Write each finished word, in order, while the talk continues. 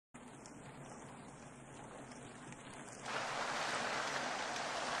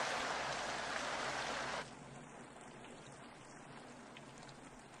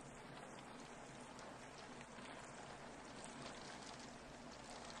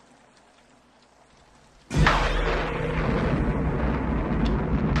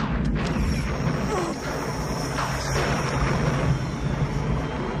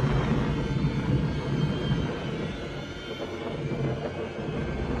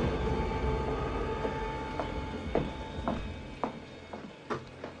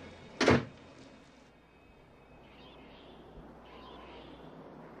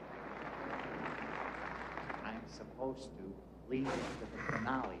supposed to lead into the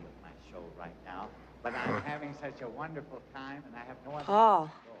finale of my show right now, but I'm having such a wonderful time, and I have no other Paul.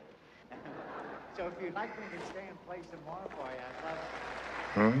 place to go. So if you'd like me to stay and play some more for you, I'd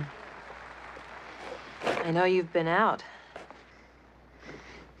love to. I know you've been out.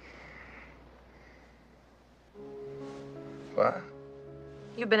 What?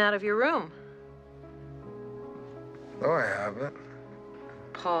 You've been out of your room. No, I haven't.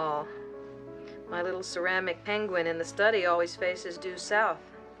 Paul, my little ceramic penguin in the study always faces due south.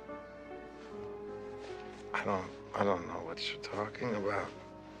 I don't know what you're talking about.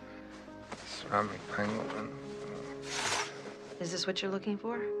 Ceramic penguin. Is this what you're looking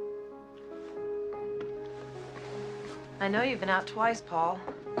for? I know you've been out twice, Paul.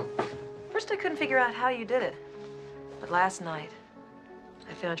 First, I couldn't figure out how you did it. But last night,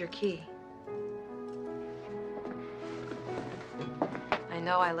 I found your key. I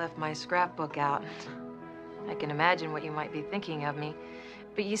know I left my scrapbook out. I can imagine what you might be thinking of me.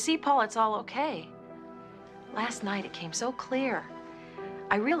 But you see, Paul, it's all okay. Last night, it came so clear.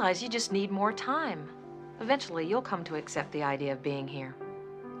 I realize you just need more time. Eventually, you'll come to accept the idea of being here.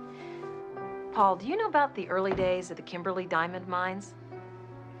 Paul, do you know about the early days of the Kimberley diamond mines?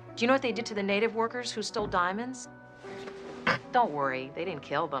 Do you know what they did to the native workers who stole diamonds? Don't worry, they didn't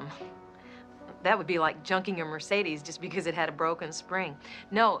kill them. That would be like junking a Mercedes just because it had a broken spring.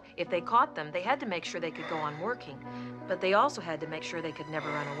 No, if they caught them, they had to make sure they could go on working. But they also had to make sure they could never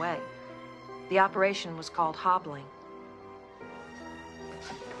run away. The operation was called hobbling.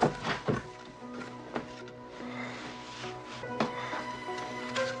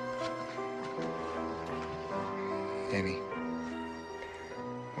 Annie,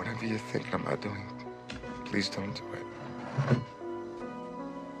 whatever you're thinking about doing, please don't do it.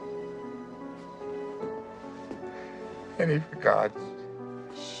 Annie, for God's...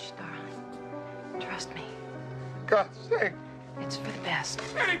 Shh, darling. Trust me. For God's sake. It's for the best.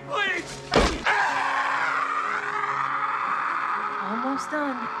 Annie, please! Almost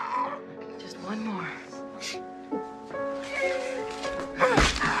done. Just one more.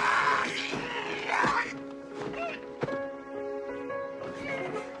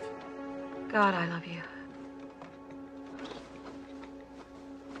 God, I love you.